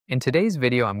In today's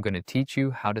video, I'm going to teach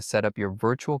you how to set up your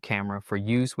virtual camera for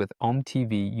use with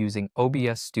OmeTV using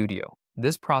OBS Studio.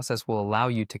 This process will allow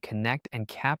you to connect and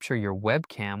capture your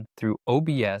webcam through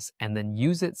OBS and then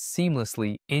use it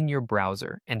seamlessly in your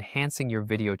browser, enhancing your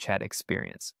video chat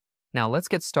experience. Now let's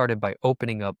get started by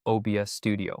opening up OBS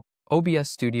Studio.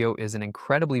 OBS Studio is an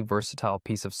incredibly versatile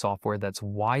piece of software that's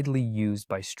widely used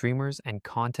by streamers and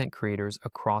content creators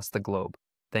across the globe,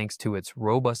 thanks to its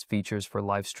robust features for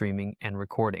live streaming and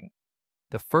recording.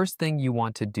 The first thing you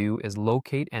want to do is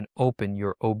locate and open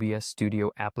your OBS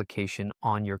Studio application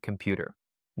on your computer.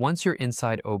 Once you're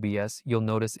inside OBS, you'll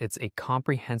notice it's a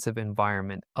comprehensive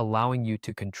environment, allowing you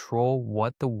to control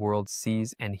what the world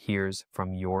sees and hears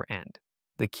from your end.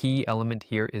 The key element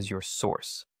here is your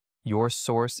source. Your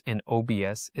source in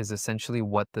OBS is essentially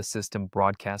what the system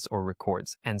broadcasts or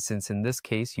records, and since in this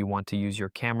case you want to use your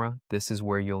camera, this is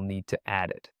where you'll need to add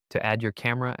it. To add your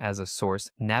camera as a source,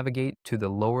 navigate to the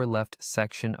lower left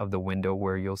section of the window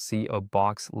where you'll see a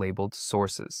box labeled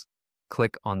Sources.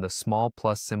 Click on the small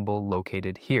plus symbol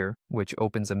located here, which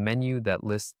opens a menu that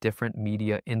lists different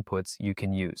media inputs you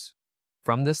can use.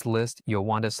 From this list, you'll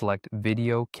want to select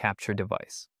Video Capture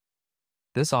Device.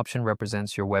 This option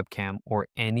represents your webcam or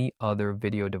any other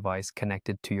video device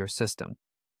connected to your system.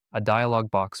 A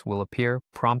dialog box will appear,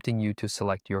 prompting you to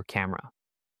select your camera.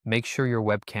 Make sure your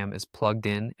webcam is plugged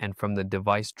in, and from the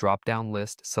device drop-down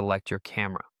list, select your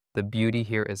camera. The beauty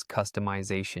here is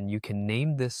customization. You can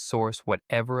name this source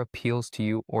whatever appeals to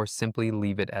you or simply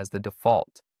leave it as the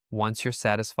default. Once you're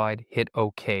satisfied, hit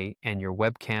OK and your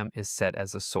webcam is set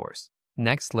as a source.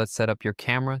 Next, let's set up your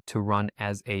camera to run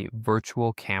as a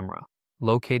virtual camera.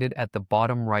 Located at the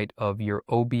bottom right of your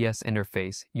OBS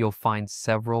interface, you'll find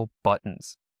several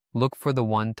buttons. Look for the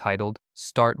one titled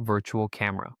Start Virtual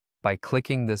Camera. By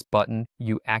clicking this button,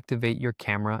 you activate your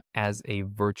camera as a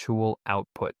virtual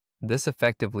output. This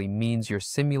effectively means you're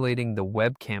simulating the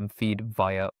webcam feed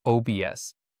via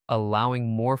OBS,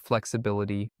 allowing more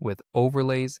flexibility with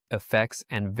overlays, effects,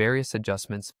 and various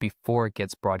adjustments before it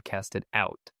gets broadcasted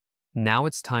out. Now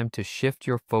it's time to shift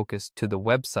your focus to the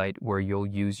website where you'll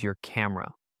use your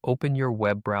camera. Open your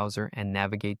web browser and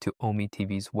navigate to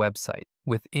OmeTV's website.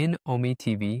 Within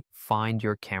OmeTV, find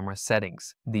your camera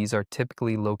settings. These are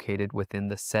typically located within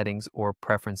the Settings or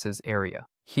Preferences area.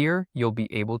 Here, you'll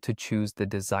be able to choose the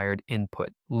desired input.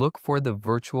 Look for the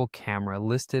virtual camera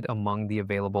listed among the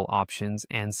available options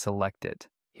and select it.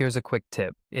 Here's a quick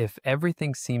tip. If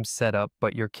everything seems set up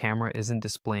but your camera isn't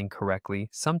displaying correctly,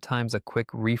 sometimes a quick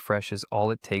refresh is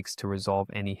all it takes to resolve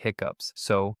any hiccups.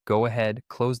 So go ahead,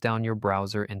 close down your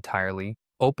browser entirely,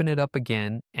 open it up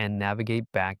again, and navigate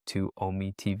back to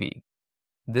OmeTV.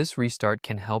 This restart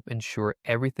can help ensure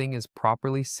everything is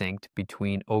properly synced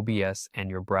between OBS and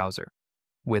your browser.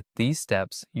 With these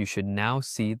steps, you should now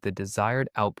see the desired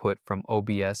output from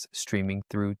OBS streaming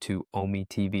through to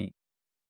OmeTV.